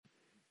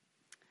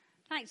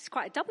Thanks. It's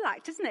quite a double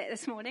act, isn't it,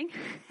 this morning?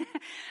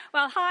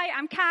 Well, hi,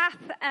 I'm Kath,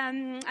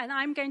 and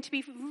I'm going to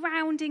be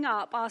rounding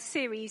up our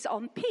series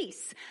on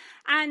peace.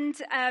 And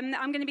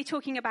I'm going to be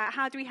talking about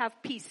how do we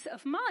have peace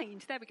of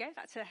mind. There we go.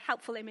 That's a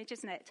helpful image,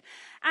 isn't it?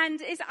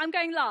 And I'm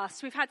going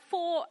last. We've had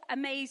 4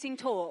 amazing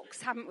talks,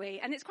 haven't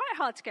we? And it's quite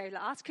hard to go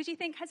last because you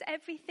think, has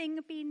everything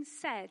been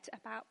said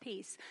about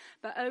peace?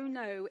 But oh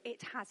no,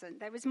 it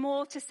hasn't. There is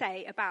more to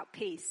say about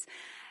peace.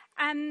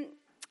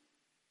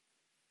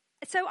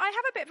 So I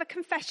have a bit of a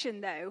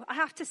confession, though. I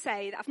have to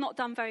say that I've not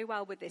done very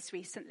well with this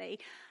recently.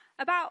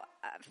 About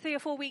 3 or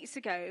 4 weeks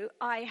ago,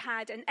 I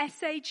had an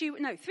essay due.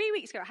 No, 3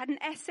 weeks ago, I had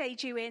an essay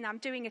due in. I'm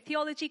doing a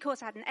theology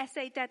course. I had an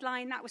essay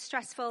deadline. That was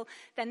stressful.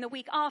 Then the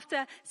week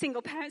after,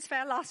 single parents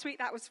fair last week.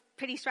 That was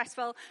pretty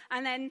stressful.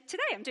 And then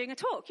today, I'm doing a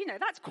talk. You know,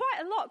 that's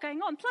quite a lot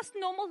going on. Plus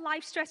normal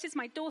life stresses.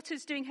 My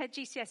daughter's doing her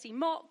GCSE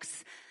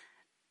mocks.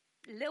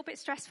 A little bit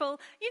stressful,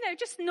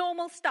 just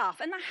normal stuff.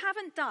 And I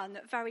haven't done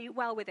very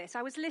well with this.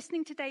 I was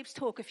listening to Dave's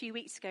talk a few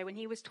weeks ago when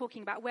he was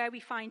talking about where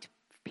we find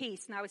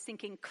peace. And I was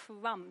thinking,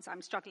 crumbs,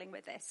 I'm struggling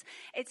with this.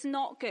 It's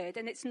not good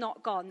and it's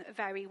not gone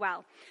very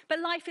well. But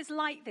life is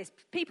like this.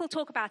 People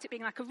talk about it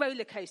being like a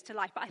roller coaster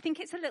life, but I think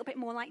it's a little bit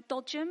more like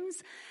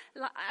Dodgems.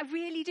 I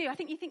really do. I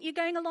think you think you're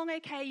going along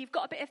okay. You've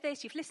got a bit of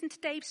this. You've listened to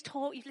Dave's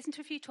talk. You've listened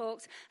to a few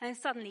talks. And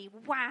then suddenly,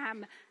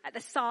 wham, at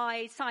the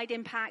side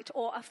impact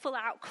or a full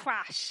out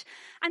crash.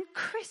 And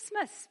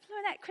Christmas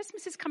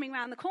is coming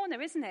around the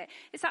corner, isn't it?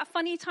 It's that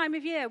funny time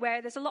of year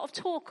where there's a lot of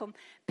talk on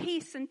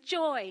peace and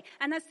joy.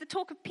 And as the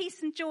talk of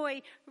peace and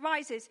joy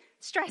rises,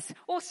 stress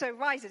also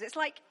rises. It's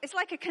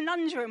like a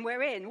conundrum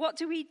we're in. What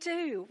do we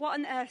do? What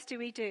on earth do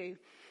we do?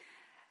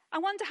 I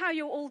wonder how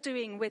you're all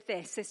doing with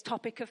this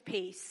topic of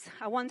peace.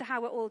 I wonder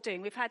how we're all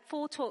doing. We've had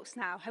 4 talks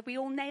now. Have we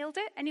all nailed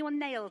it? Anyone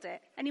nailed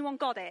it? Anyone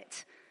got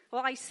it?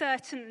 Well, I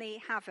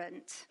certainly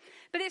haven't.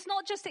 But it's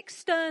not just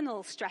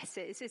external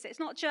stresses, is it? It's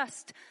not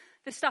just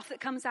the stuff that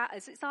comes at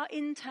us. It's our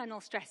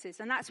internal stresses.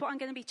 And that's what I'm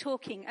going to be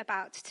talking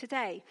about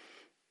today.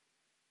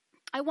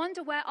 I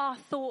wonder where our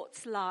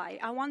thoughts lie.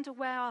 I wonder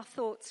where our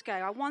thoughts go.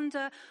 I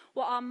wonder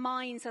what our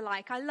minds are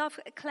like. I love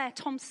Claire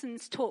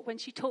Thompson's talk when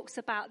she talks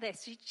about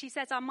this. She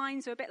says our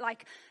minds are a bit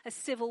like a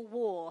civil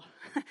war,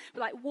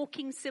 like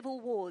walking civil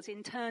wars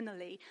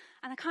internally.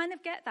 And I kind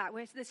of get that,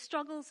 where there's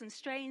struggles and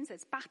strains,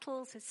 there's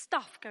battles, there's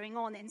stuff going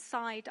on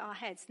inside our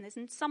heads, and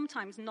there's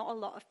sometimes not a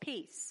lot of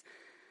peace.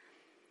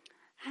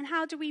 And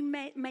how do we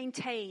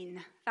maintain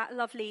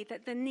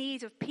the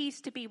need of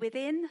peace to be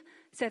within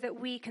so that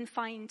we can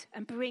find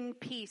and bring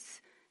peace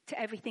to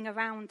everything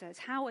around us?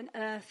 How on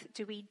earth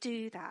do we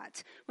do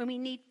that when we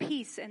need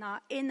peace in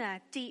our inner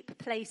deep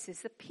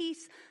places, the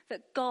peace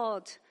that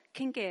God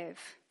can give,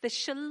 the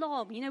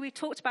shalom? We've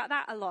talked about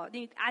that a lot,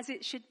 as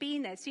it should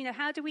be-ness.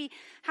 How do we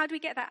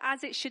get that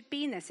as it should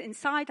be-ness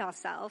inside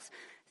ourselves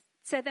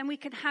so then we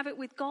can have it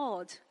with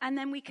God and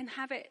then we can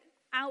have it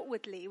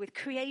outwardly with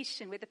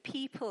creation, with the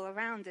people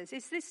around us?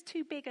 Is this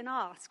too big an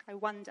ask, I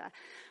wonder?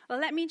 Well,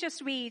 let me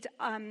just read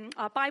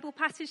our Bible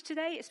passage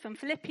today. It's from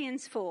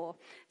Philippians 4.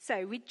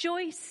 So,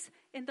 rejoice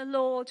in the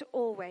Lord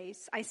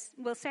always. I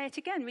will say it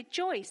again,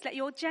 rejoice. Let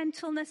your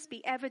gentleness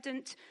be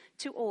evident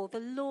to all. The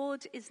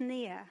Lord is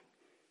near.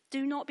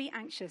 Do not be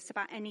anxious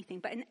about anything,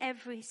 but in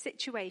every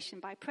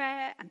situation, by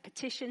prayer and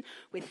petition,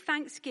 with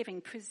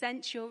thanksgiving,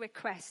 present your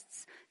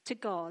requests to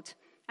God.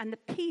 And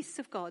the peace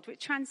of God,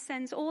 which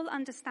transcends all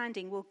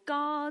understanding, will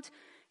guard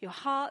your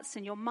hearts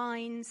and your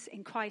minds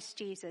in Christ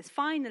Jesus.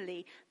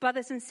 Finally,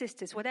 brothers and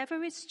sisters,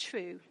 whatever is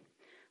true,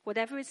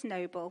 whatever is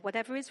noble,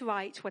 whatever is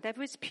right,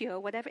 whatever is pure,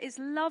 whatever is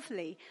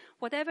lovely,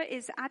 whatever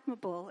is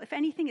admirable, if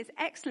anything is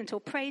excellent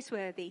or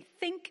praiseworthy,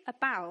 think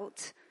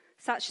about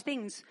such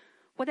things.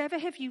 Whatever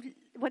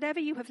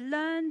you have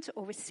learned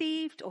or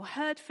received or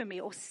heard from me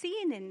or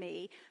seen in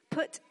me,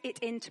 put it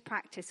into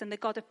practice, and the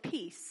God of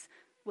peace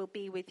will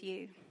be with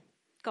you.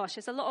 Gosh,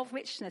 there's a lot of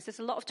richness. There's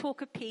a lot of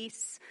talk of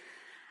peace.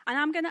 And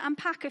I'm going to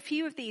unpack a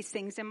few of these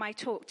things in my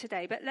talk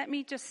today. But let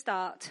me just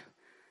start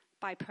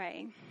by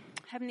praying.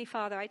 Heavenly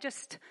Father, I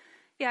just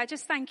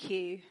thank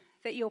you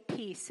that your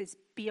peace is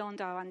beyond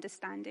our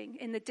understanding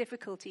in the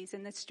difficulties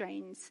and the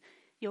strains.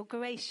 Your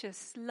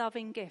gracious,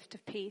 loving gift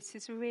of peace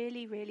is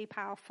really, really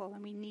powerful,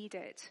 and we need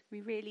it. We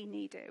really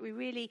need it. We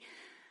really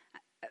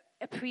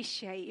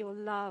appreciate your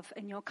love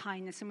and your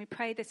kindness, and we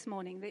pray this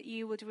morning that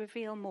you would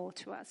reveal more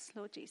to us,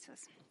 Lord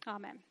Jesus.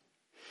 Amen.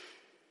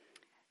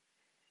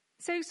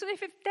 So if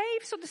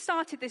Dave sort of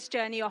started this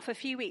journey off a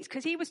few weeks,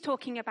 because he was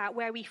talking about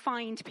where we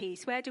find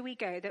peace, where do we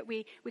go, that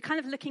we're kind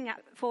of looking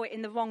for it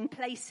in the wrong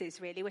places,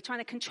 really. We're trying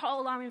to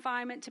control our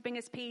environment to bring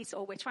us peace,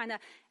 or we're trying to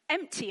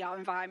empty our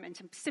environment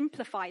and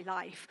simplify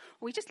life,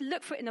 or we just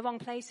look for it in the wrong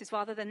places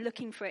rather than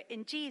looking for it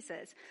in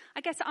Jesus.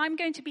 I guess I'm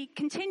going to be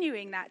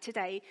continuing that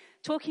today,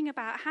 talking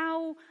about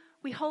how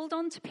we hold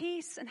on to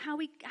peace and how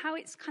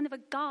it's kind of a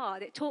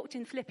guard. It talked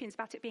in Philippians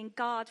about it being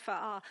guard for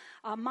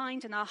our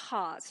mind and our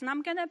hearts. And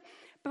I'm going to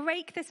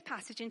break this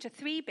passage into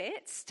 3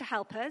 bits to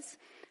help us.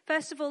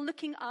 First of all,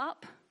 looking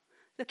up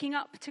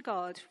to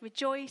God,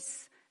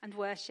 rejoice and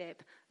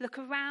worship. Look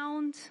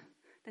around,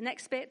 The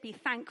next bit, be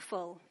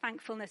thankful,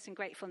 thankfulness and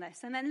gratefulness.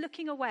 And then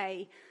looking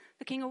away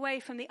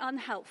from the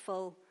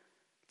unhelpful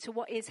to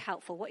what is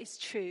helpful, what is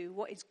true,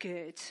 what is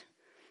good.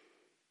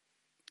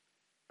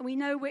 We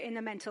know we're in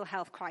a mental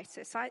health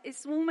crisis.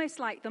 It's almost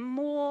like the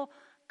more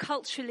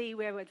culturally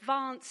we're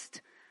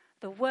advanced,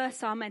 the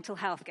worse our mental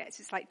health gets.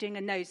 It's like doing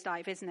a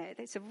nosedive, isn't it?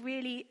 It's a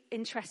really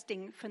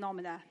interesting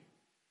phenomena.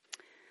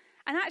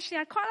 And actually,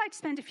 I'd quite like to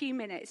spend a few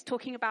minutes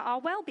talking about our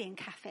Wellbeing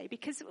Cafe,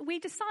 because we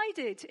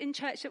decided in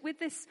church that with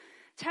this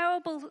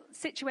terrible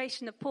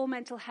situation of poor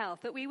mental health,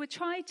 that we would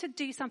try to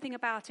do something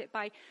about it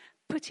by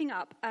putting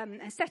up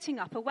and setting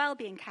up a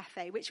Wellbeing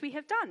Cafe, which we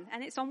have done.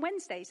 And it's on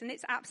Wednesdays, and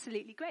it's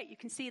absolutely great. You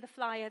can see the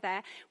flyer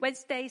there,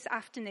 Wednesdays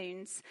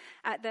afternoons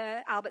at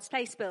the Alberts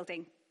Place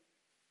building.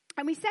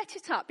 And we set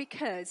it up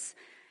because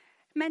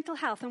mental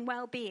health and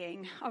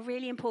well-being are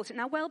really important.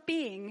 Now,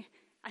 well-being,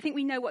 I think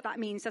we know what that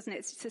means, doesn't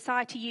it?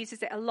 Society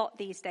uses it a lot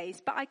these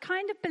days. But I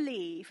kind of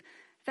believe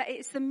that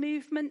it's the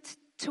movement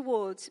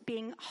towards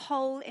being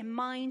whole in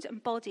mind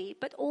and body,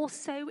 but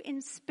also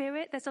in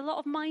spirit. There's a lot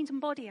of mind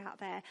and body out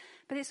there,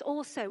 but it's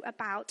also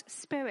about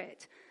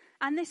spirit.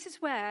 And this is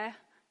where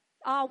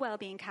our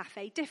Wellbeing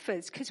Cafe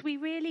differs, because we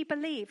really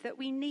believe that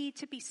we need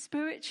to be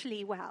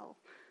spiritually well.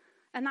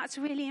 And that's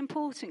really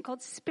important.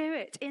 God's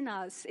Spirit in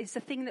us is the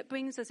thing that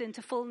brings us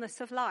into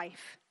fullness of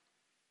life.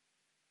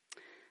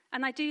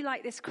 And I do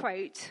like this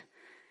quote.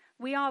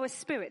 We are a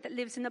spirit that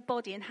lives in a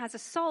body and has a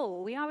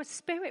soul. We are a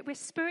spirit. We're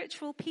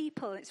spiritual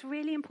people. It's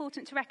really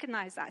important to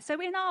recognize that. So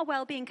in our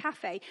Wellbeing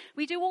Cafe,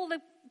 we do all the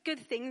good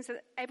things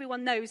that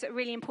everyone knows that are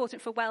really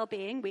important for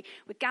well-being. We're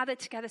gathered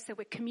together, so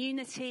we're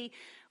community,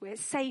 we're a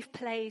safe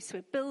place,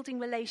 we're building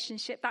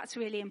relationship. That's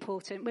really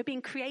important. We're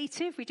being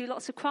creative. We do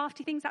lots of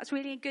crafty things. That's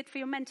really good for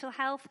your mental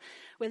health.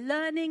 We're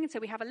learning, so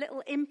we have a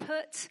little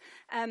input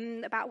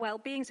about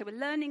well-being. So we're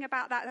learning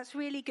about that. That's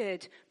really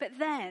good. But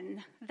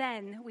then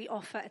we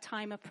offer a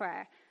time of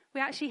prayer. We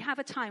actually have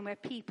a time where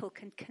people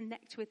can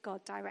connect with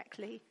God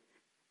directly.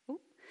 Ooh.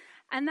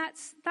 And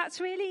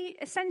that's really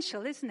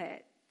essential, isn't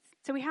it?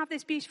 So we have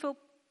this beautiful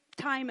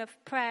time of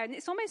prayer, and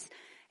it's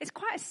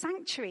quite a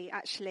sanctuary,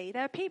 actually.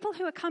 There are people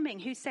who are coming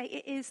who say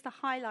it is the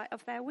highlight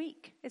of their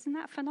week. Isn't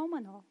that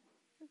phenomenal?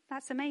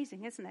 That's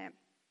amazing, isn't it?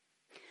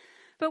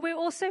 But we're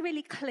also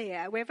really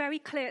clear, we're very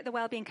clear at the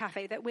Wellbeing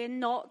Cafe that we're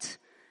not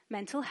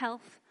mental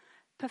health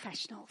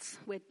professionals.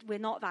 We're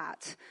not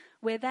that.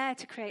 We're there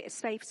to create a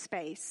safe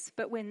space,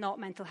 but we're not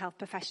mental health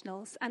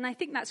professionals. And I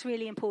think that's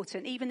really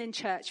important, even in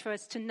church, for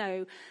us to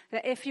know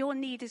that if your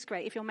need is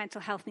great, if your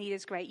mental health need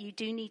is great, you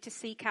do need to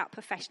seek out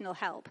professional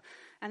help.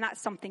 And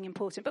that's something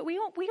important. But we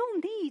all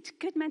need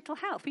good mental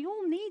health. We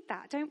all need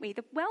that, don't we?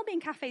 The Wellbeing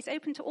Cafe is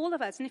open to all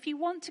of us. And if you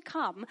want to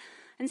come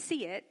and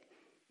see it,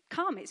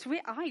 come.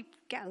 I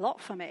get a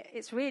lot from it.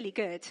 It's really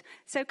good.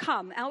 So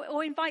come,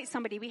 or invite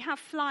somebody. We have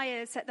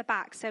flyers at the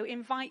back, so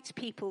invite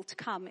people to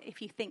come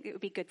if you think it would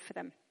be good for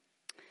them.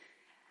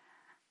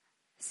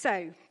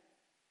 So,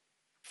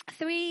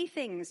 3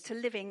 things to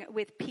living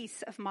with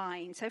peace of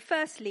mind. So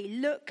firstly,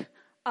 look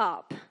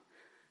up.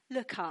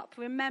 Look up.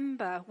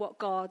 Remember what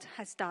God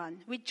has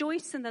done.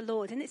 Rejoice in the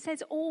Lord. And it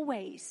says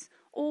always,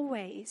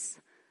 always.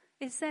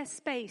 Is there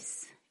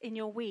space in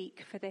your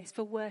week for this,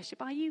 for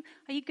worship? Are you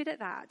good at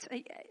that?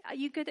 Are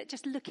you good at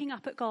just looking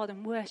up at God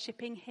and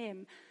worshipping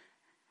him?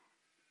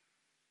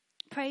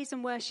 Praise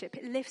and worship,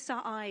 it lifts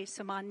our eyes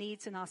from our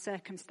needs and our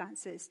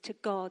circumstances to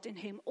God, in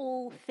whom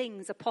all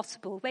things are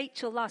possible.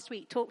 Rachel last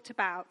week talked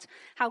about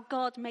how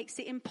God makes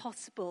the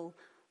impossible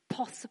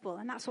possible,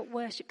 and that's what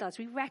worship does.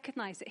 We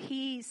recognize that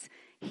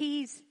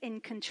he's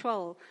in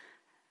control.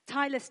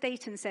 Tyler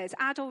Staton says,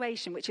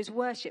 adoration, which is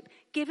worship,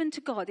 given to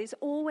God, is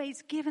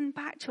always given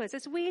back to us.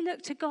 As we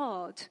look to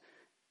God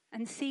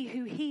and see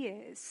who he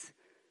is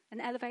and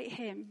elevate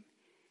him,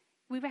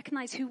 we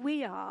recognize who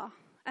we are,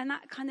 and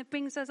that kind of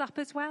brings us up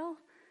as well.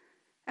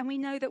 And we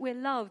know that we're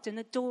loved and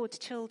adored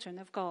children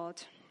of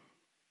God.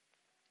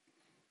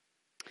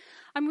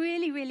 I'm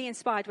really, really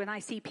inspired when I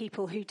see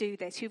people who do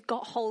this, who've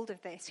got hold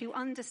of this, who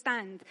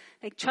understand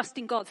they trust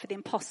in God for the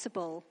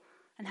impossible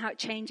and how it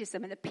changes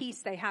them and the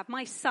peace they have.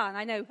 My son,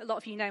 I know a lot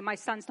of you know, my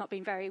son's not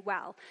been very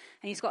well,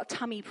 and he's got a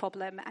tummy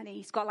problem, and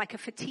he's got like a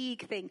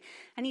fatigue thing,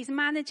 and he's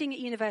managing at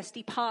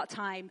university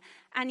part-time,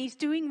 and he's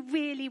doing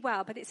really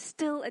well, but it's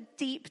still a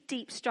deep,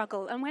 deep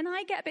struggle. And when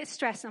I get a bit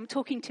stressed, and I'm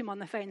talking to him on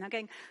the phone, I'm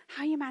going,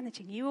 how are you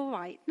managing? Are you all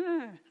right?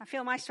 I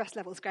feel my stress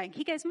level's going.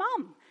 He goes,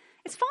 Mum,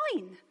 it's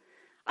fine.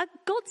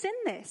 God's in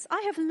this.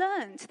 I have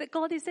learned that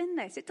God is in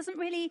this. It doesn't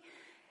really...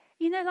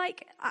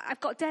 like I've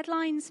got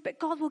deadlines, but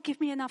God will give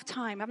me enough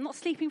time. I'm not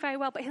sleeping very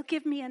well, but he'll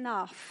give me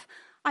enough.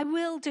 I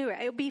will do it.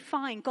 It'll be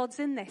fine. God's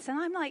in this. And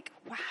I'm like,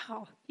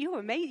 wow, you're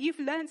amazing. You've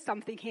learned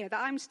something here that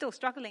I'm still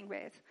struggling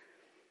with.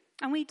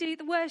 And the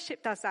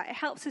worship does that. It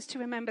helps us to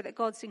remember that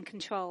God's in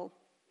control.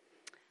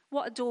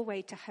 What a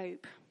doorway to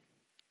hope.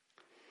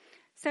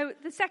 So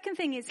the second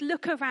thing is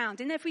look around.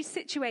 In every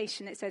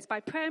situation, it says, by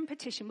prayer and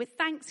petition, with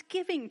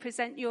thanksgiving,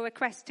 present your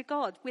request to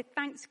God. With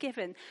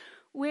thanksgiving.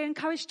 We're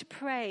encouraged to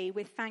pray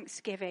with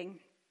thanksgiving.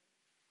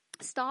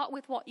 Start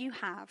with what you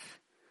have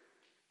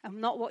and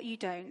not what you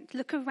don't.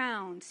 Look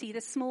around, see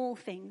the small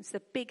things,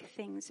 the big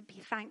things, and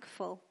be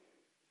thankful.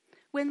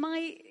 When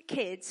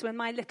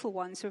my little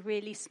ones were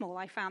really small,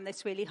 I found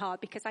this really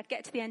hard because I'd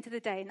get to the end of the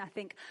day and I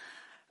think,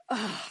 oh,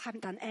 I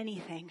haven't done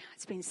anything.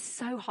 It's been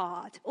so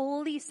hard.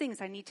 All these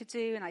things I need to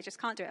do and I just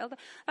can't do it. Although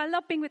I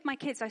love being with my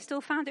kids, I still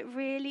found it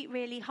really,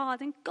 really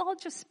hard. And God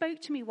just spoke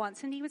to me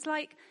once and he was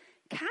like,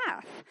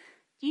 Kath,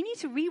 you need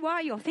to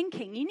rewire your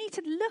thinking. You need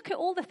to look at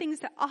all the things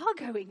that are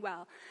going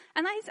well.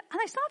 And I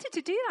started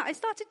to do that. I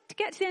started to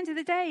get to the end of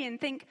the day and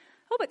think,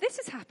 oh, but this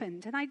has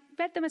happened. And I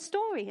read them a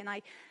story and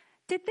I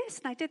did this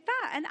and I did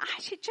that. And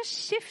actually it just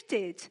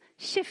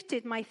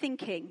shifted my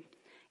thinking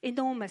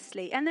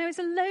enormously. And there is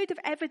a load of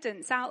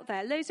evidence out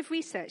there, loads of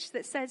research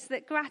that says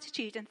that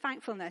gratitude and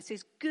thankfulness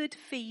is good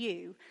for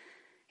you.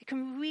 It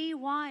can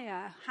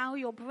rewire how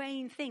your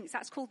brain thinks.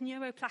 That's called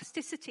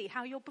neuroplasticity,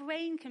 how your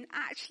brain can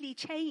actually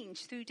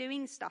change through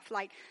doing stuff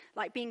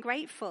like being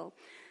grateful.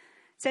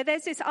 So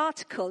there's this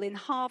article in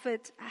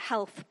Harvard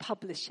Health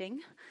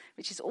Publishing,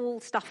 which is all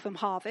stuff from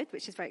Harvard,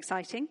 which is very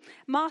exciting.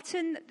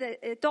 Martin,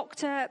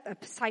 a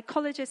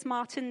psychologist,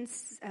 Martin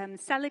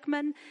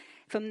Seligman,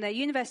 from the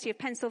University of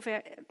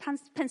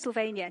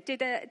Pennsylvania,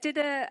 did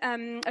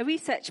a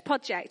research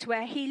project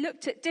where he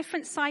looked at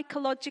different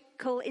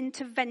psychological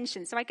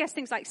interventions. So I guess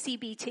things like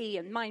CBT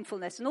and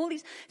mindfulness and all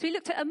these. So he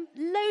looked at a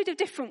load of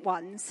different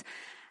ones,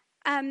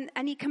 and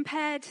he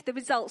compared the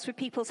results with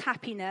people's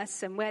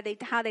happiness and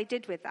how they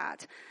did with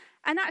that.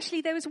 And actually,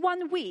 there was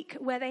 1 week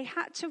where they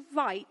had to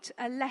write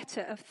a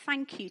letter of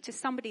thank you to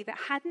somebody that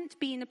hadn't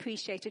been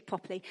appreciated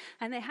properly,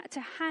 and they had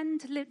to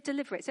hand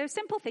deliver it. So a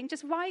simple thing,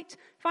 just write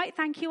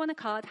thank you on a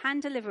card,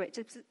 hand deliver it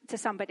to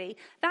somebody.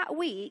 That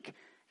week,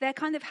 their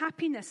kind of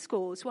happiness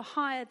scores were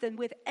higher than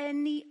with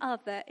any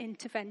other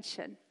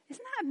intervention.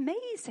 Isn't that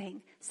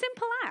amazing?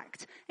 Simple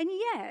act. And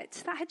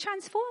yet, that had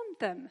transformed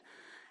them.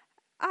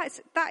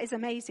 That is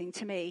amazing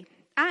to me.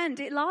 And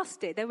it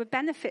lasted. There were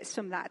benefits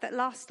from that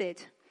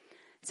lasted.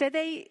 So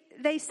they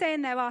say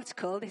in their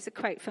article, this is a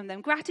quote from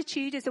them,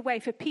 gratitude is a way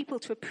for people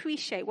to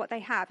appreciate what they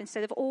have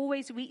instead of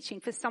always reaching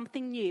for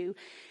something new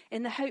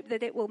in the hope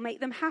that it will make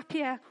them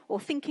happier or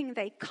thinking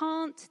they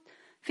can't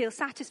feel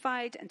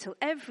satisfied until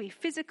every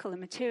physical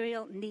and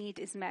material need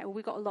is met. Well,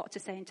 we've got a lot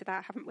to say into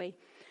that, haven't we?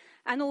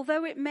 And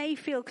although it may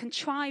feel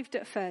contrived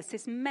at first,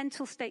 this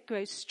mental state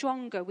grows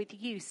stronger with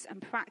use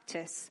and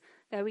practice.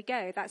 There we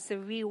go. That's the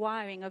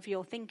rewiring of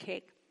your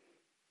thinking.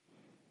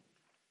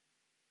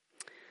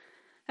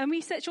 And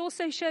research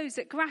also shows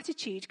that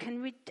gratitude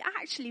can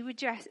actually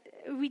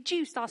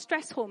reduce our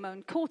stress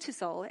hormone,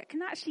 cortisol. It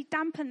can actually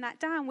dampen that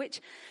down, which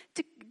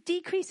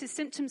decreases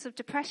symptoms of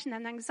depression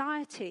and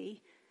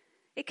anxiety.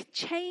 It can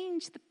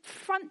change the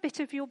front bit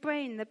of your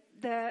brain,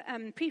 the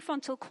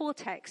prefrontal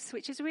cortex,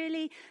 which is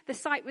really the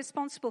site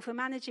responsible for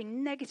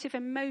managing negative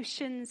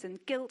emotions and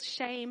guilt,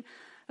 shame,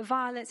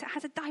 violence. It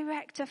has a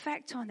direct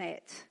effect on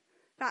it.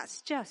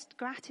 That's just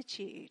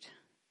gratitude.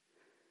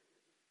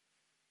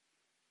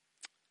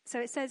 So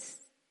it says,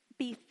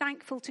 be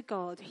thankful to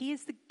God. He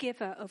is the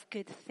giver of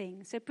good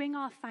things. So bring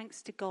our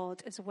thanks to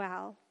God as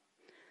well.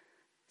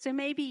 So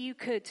maybe you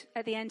could,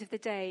 at the end of the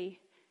day,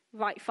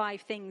 write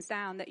 5 things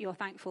down that you're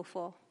thankful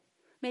for.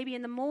 Maybe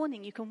in the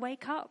morning you can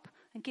wake up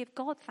and give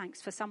God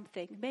thanks for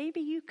something.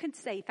 Maybe you could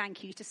say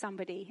thank you to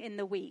somebody in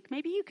the week.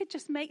 Maybe you could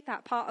just make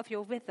that part of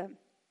your rhythm.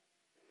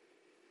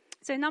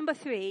 So number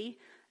 3,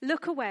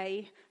 look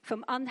away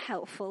from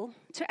unhelpful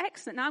to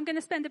excellent. Now I'm going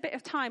to spend a bit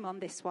of time on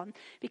this one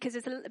because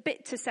there's a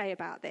bit to say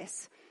about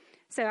this.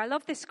 So I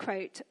love this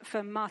quote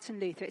from Martin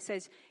Luther. It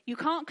says, you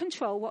can't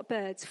control what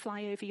birds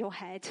fly over your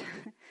head,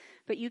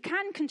 but you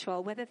can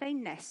control whether they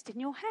nest in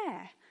your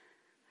hair.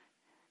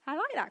 I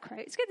like that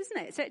quote. It's good, isn't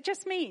it? So it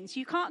just means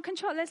you can't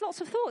control. There's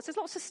lots of thoughts. There's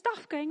lots of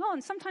stuff going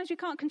on. Sometimes we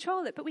can't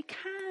control it, but we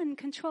can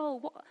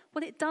control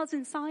what it does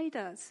inside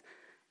us.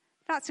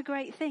 That's a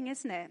great thing,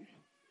 isn't it?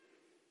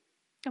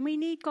 And we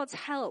need God's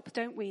help,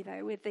 don't we,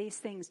 though, with these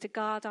things to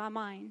guard our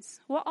minds.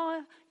 What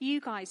are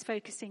you guys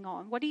focusing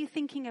on? What are you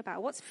thinking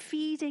about? What's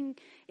feeding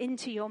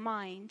into your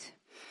mind?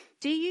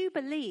 Do you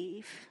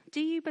believe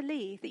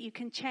that you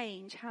can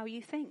change how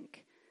you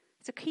think?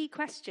 It's a key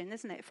question,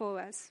 isn't it, for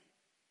us?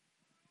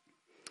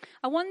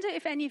 I wonder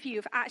if any of you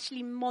have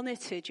actually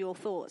monitored your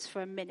thoughts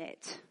for a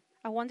minute.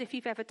 I wonder if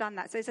you've ever done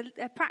that. So there's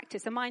a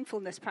practice, a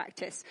mindfulness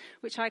practice,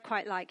 which I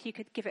quite like. You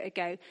could give it a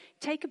go.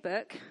 Take a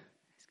book.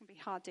 It's going to be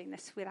hard doing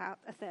this without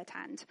a third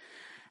hand.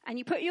 And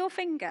you put your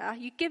finger,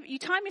 you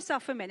time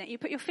yourself for a minute. You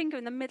put your finger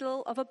in the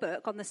middle of a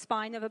book, on the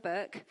spine of a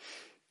book,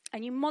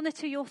 and you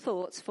monitor your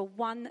thoughts for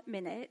 1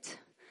 minute.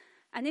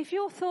 And if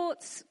your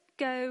thoughts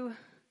go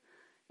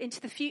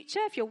into the future,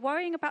 if you're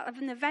worrying about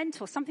an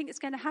event or something that's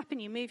going to happen,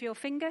 you move your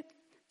finger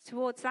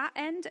towards that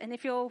end. And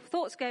if your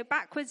thoughts go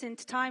backwards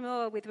into time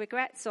or with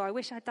regrets or I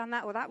wish I'd done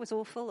that or that was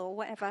awful or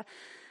whatever,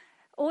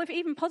 or if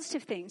even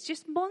positive things,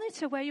 just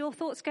monitor where your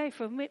thoughts go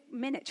for a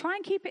minute. Try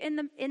and keep it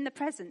in the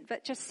present,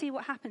 but just see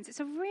what happens. It's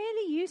a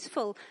really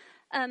useful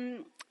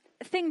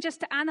thing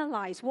just to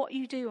analyze what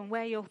you do and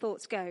where your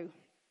thoughts go.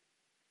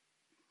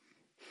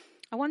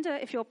 I wonder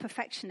if you're a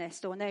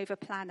perfectionist or an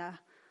over-planner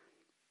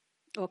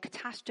or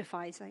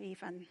catastrophizer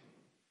even?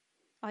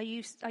 Are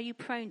you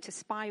prone to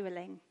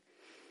spiraling?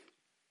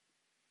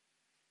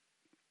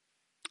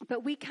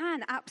 But we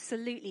can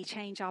absolutely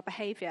change our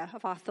behavior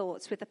of our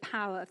thoughts with the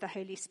power of the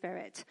Holy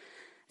Spirit.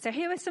 So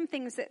here are some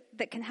things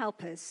that can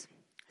help us.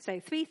 So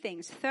 3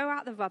 things: throw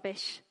out the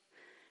rubbish,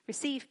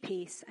 receive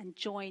peace, and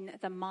join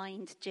the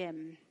mind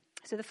gym.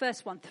 So the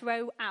first one,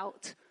 throw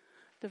out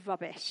the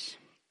rubbish.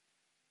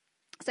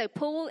 So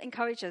Paul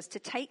encourages us to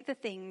take the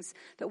things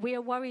that we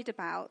are worried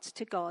about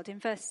to God in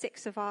verse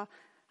 6 of our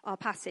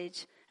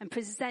passage and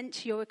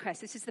present your requests.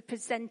 This is the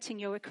presenting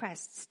your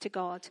requests to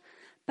God.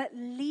 But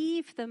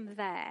leave them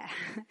there.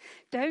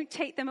 Don't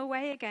take them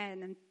away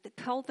again and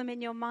hold them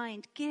in your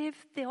mind. Give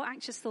your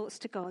anxious thoughts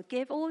to God.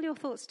 Give all your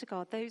thoughts to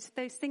God. Those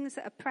things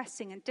that are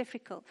pressing and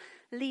difficult,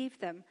 leave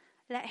them.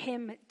 Let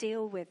him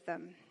deal with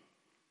them.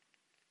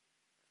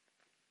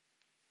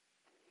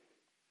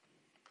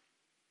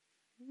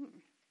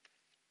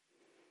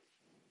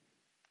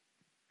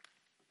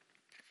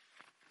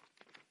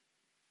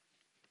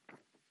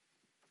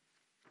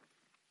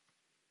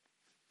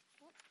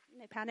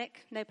 No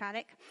panic, no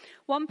panic.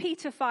 1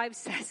 Peter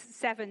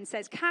 5:7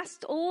 says,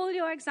 cast all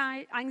your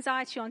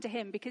anxiety onto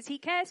him because he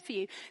cares for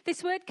you.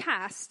 This word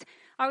cast,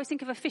 I always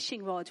think of a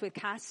fishing rod with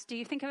cast. Do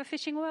you think of a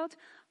fishing rod?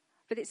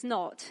 But it's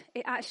not.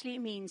 It actually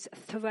means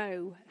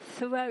throw.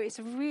 Throw. It's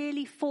a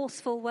really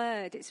forceful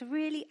word. It's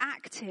really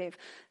active.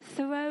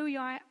 Throw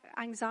your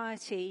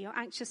anxiety, your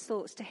anxious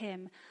thoughts to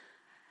him.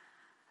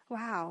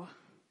 Wow.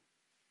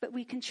 But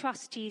we can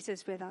trust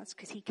Jesus with us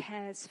because he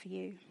cares for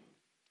you.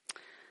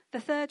 The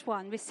third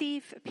one,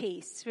 receive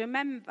peace.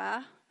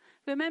 Remember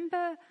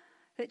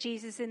that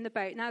Jesus is in the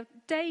boat. Now,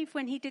 Dave,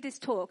 when he did his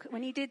talk,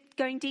 when he did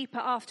going deeper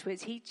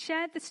afterwards, he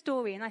shared the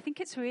story, and I think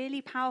it's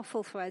really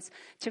powerful for us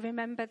to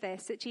remember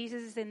this, that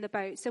Jesus is in the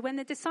boat. So when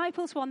the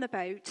disciples were on the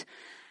boat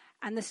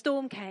and the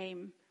storm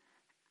came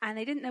and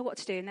they didn't know what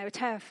to do and they were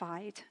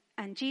terrified,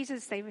 and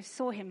Jesus, they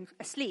saw him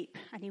asleep,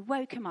 and he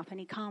woke him up and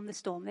he calmed the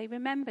storm. They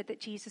remembered that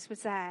Jesus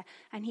was there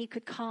and he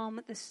could calm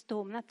the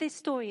storm. Now, this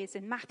story is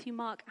in Matthew,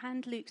 Mark,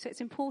 and Luke, so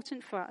it's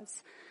important for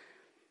us.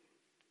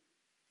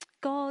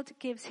 God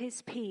gives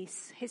his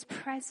peace. His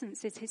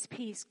presence is his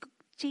peace.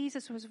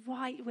 Jesus was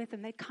right with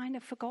them. They'd kind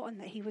of forgotten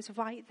that he was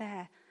right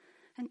there.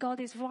 And God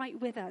is right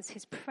with us.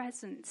 His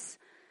presence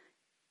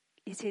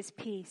is his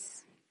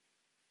peace.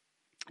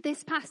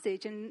 This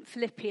passage in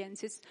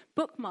Philippians is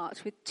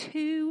bookmarked with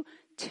two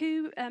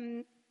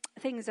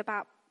things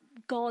about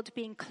God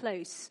being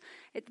close.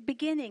 At the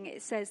beginning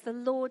it says, the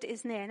Lord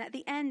is near. And at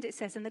the end it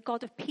says, and the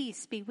God of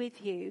peace be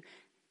with you.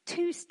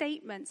 2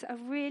 statements are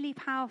really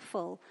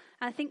powerful.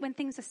 And I think when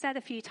things are said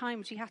a few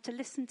times, you have to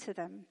listen to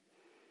them.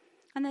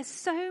 And there's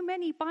so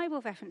many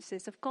Bible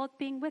references of God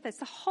being with us.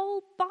 The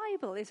whole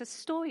Bible is a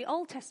story,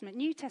 Old Testament,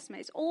 New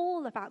Testament. It's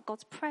all about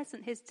God's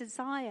presence, his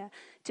desire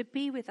to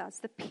be with us,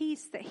 the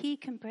peace that he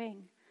can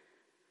bring.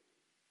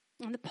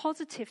 And the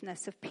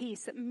positiveness of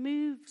peace that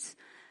moves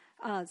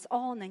us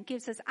on and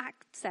gives us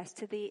access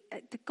to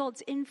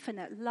God's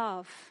infinite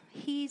love.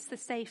 He's the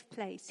safe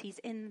place. He's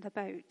in the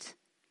boat.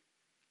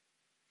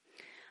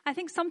 I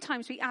think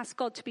sometimes we ask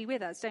God to be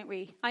with us, don't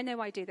we? I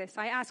know I do this.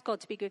 I ask God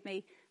to be with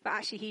me, but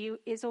actually he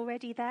is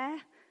already there.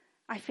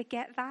 I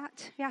forget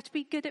that. We have to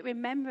be good at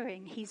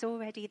remembering he's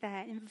already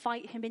there.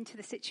 Invite him into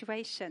the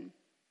situation.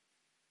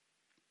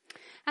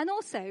 And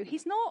also,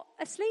 he's not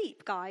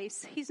asleep,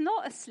 guys. He's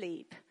not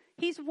asleep.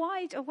 He's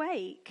wide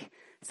awake.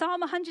 Psalm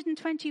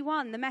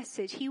 121, the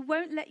message, he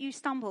won't let you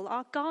stumble.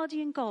 Our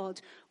guardian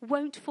God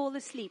won't fall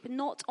asleep,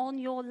 not on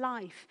your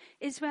life.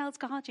 Israel's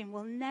guardian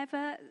will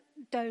never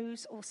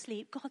doze or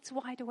sleep. God's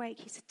wide awake.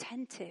 He's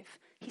attentive.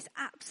 He's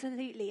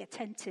absolutely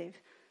attentive.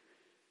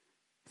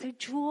 So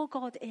draw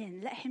God in.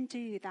 Let him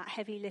do that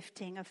heavy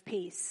lifting of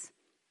peace.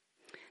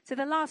 So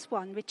the last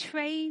one,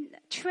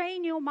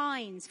 train your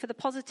minds for the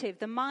positive,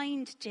 the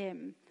mind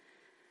gym.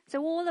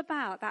 So all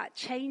about that,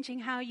 changing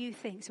how you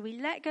think. So we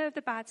let go of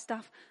the bad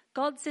stuff.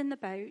 God's in the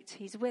boat.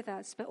 He's with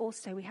us. But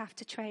also we have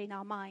to train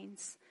our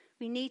minds.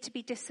 We need to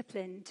be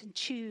disciplined and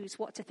choose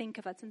what to think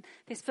of us. And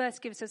this verse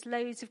gives us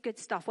loads of good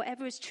stuff.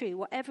 Whatever is true,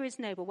 whatever is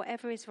noble,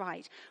 whatever is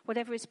right,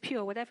 whatever is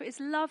pure, whatever is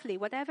lovely,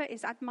 whatever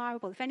is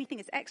admirable, if anything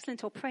is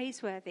excellent or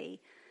praiseworthy.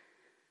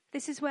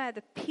 This is where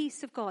the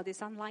peace of God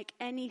is unlike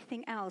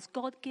anything else.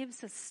 God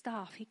gives us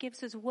stuff. He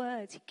gives us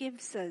words. He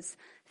gives us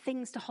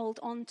things to hold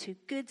on to,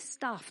 good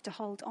stuff to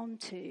hold on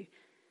to.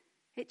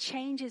 It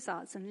changes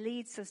us and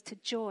leads us to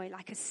joy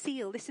like a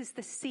seal. This is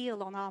the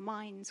seal on our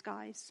minds,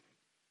 guys.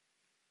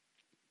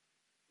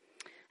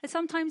 And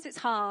sometimes it's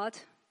hard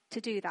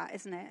to do that,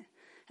 isn't it?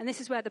 And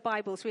this is where the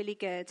Bible's really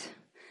good.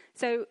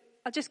 So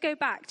I'll just go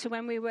back to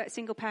when we were at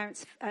Single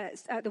Parents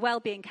at the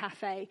Wellbeing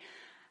Cafe.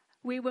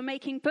 We were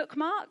making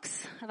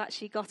bookmarks. I've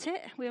actually got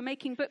it. We were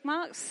making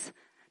bookmarks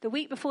the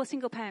week before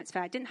Single Parents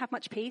Fair. I didn't have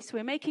much peace. We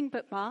were making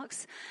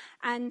bookmarks.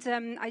 And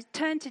I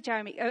turned to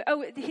Jeremy.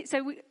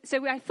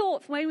 So I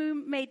thought when we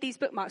made these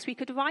bookmarks, we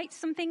could write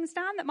some things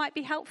down that might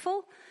be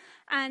helpful.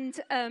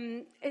 And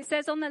it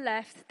says on the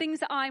left, things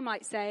that I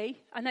might say.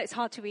 I know it's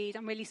hard to read.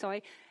 I'm really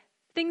sorry.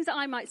 Things that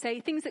I might say,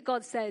 things that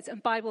God says,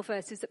 and Bible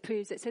verses that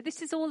proves it. So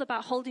this is all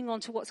about holding on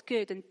to what's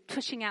good and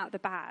pushing out the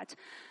bad.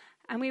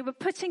 And we were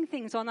putting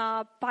things on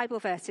our Bible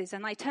verses,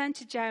 and I turned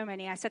to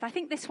Jeremy and I said, I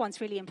think this one's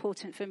really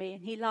important for me.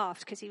 And he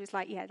laughed because he was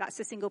like, yeah, that's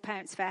the Single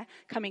Parents Fair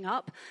coming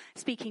up,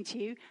 speaking to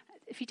you.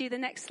 If you do the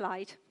next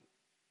slide.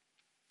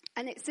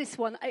 And it's this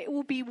one, it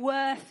will be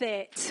worth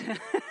it.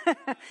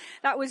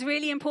 That was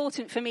really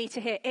important for me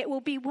to hear. It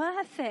will be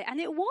worth it. And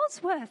it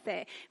was worth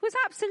it. It was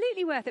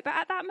absolutely worth it. But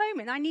at that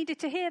moment, I needed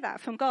to hear that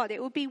from God.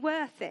 It will be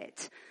worth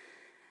it.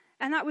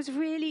 And that was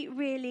really,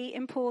 really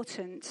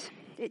important.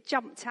 It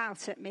jumped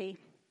out at me.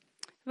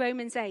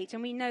 Romans 8,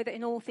 and we know that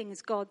in all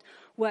things God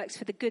works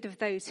for the good of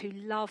those who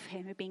love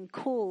him, who are being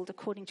called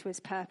according to his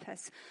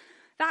purpose.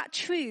 That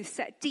truth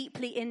set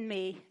deeply in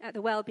me at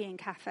the Wellbeing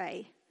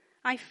Cafe.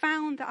 I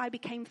found that I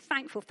became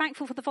thankful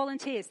for the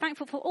volunteers,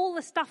 thankful for all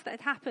the stuff that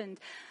had happened,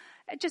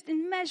 just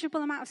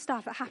immeasurable amount of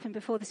stuff that happened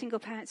before the Single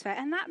Parents Fair.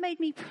 And that made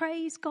me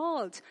praise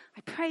God.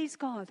 I praised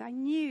God. I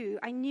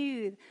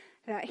knew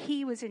that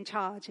he was in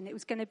charge and it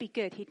was going to be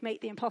good. He'd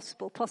make the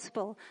impossible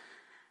possible.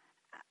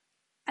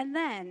 And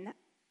then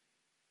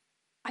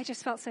I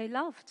just felt so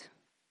loved.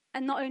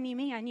 And not only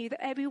me, I knew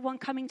that everyone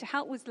coming to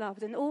help was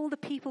loved and all the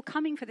people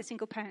coming for the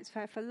Single Parents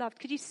Fair were loved.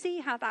 Could you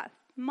see how that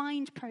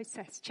mind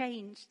process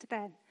changed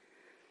then?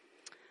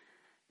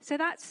 So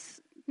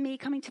that's me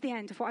coming to the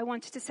end of what I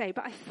wanted to say.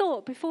 But I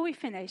thought before we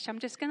finish, I'm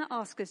just going to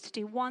ask us to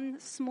do one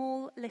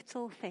small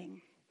little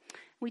thing.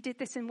 We did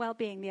this in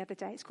Wellbeing the other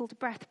day. It's called a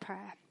breath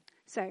prayer.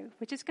 So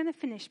we're just going to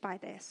finish by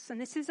this.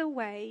 And this is a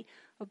way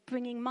of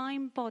bringing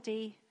mind,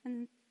 body,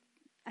 and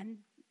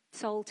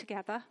soul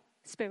together,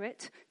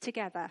 spirit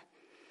together.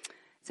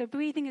 So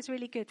breathing is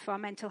really good for our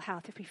mental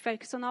health. If we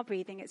focus on our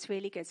breathing, it's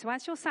really good. So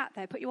as you're sat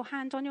there, put your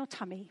hand on your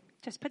tummy.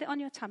 Just put it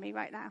on your tummy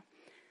right now.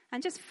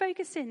 And just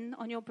focus in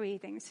on your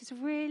breathing. This is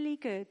really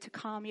good to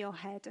calm your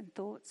head and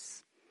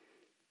thoughts.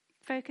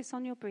 Focus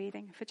on your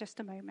breathing for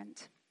just a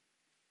moment.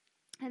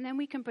 And then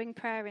we can bring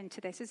prayer into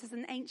this. This is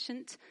an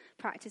ancient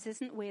practice. This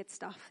isn't weird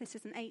stuff. This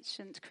is an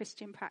ancient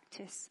Christian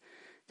practice.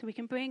 So we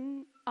can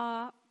bring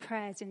our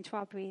prayers into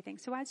our breathing.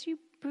 So as you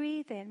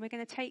breathe in, we're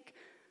going to take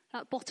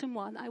that bottom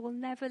one, I will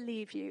never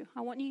leave you.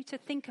 I want you to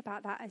think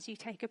about that as you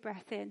take a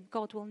breath in.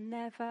 God will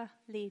never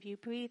leave you.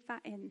 Breathe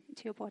that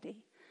into your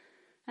body.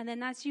 And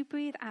then as you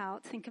breathe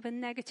out, think of a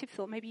negative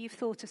thought. Maybe you've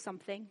thought of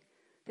something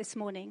this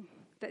morning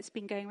that's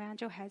been going around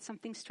your head,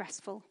 something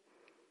stressful.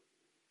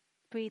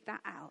 Breathe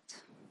that out.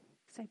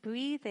 So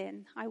breathe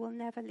in, I will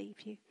never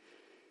leave you.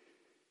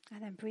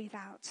 And then breathe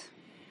out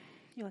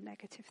your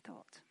negative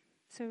thought.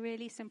 It's a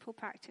really simple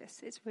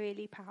practice. It's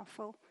really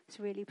powerful. It's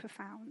really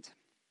profound.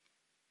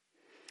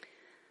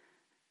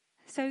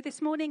 So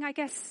this morning, I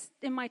guess,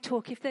 in my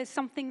talk, if there's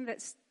something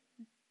that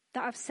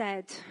I've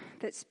said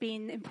that's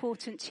been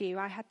important to you,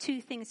 I had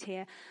two things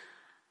here.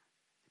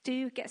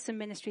 Do get some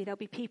ministry. There'll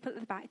be people at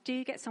the back.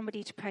 Do get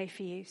somebody to pray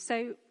for you.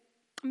 So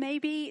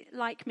maybe,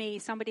 like me,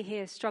 somebody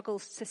here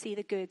struggles to see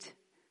the good,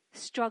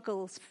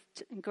 struggles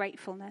in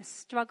gratefulness,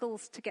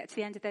 struggles to get to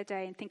the end of their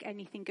day and think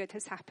anything good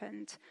has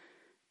happened.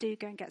 Do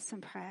go and get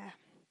some prayer.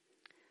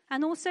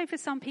 And also for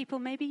some people,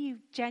 maybe you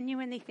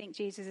genuinely think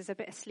Jesus is a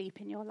bit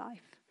asleep in your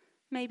life.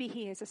 Maybe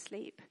he is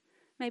asleep.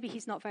 Maybe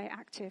he's not very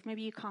active.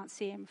 Maybe you can't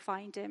see him,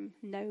 find him,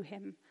 know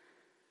him.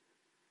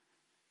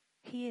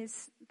 He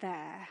is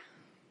there,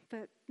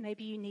 but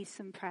maybe you need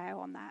some prayer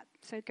on that.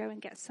 So go and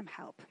get some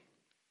help.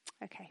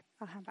 Okay,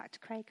 I'll hand back to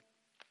Craig.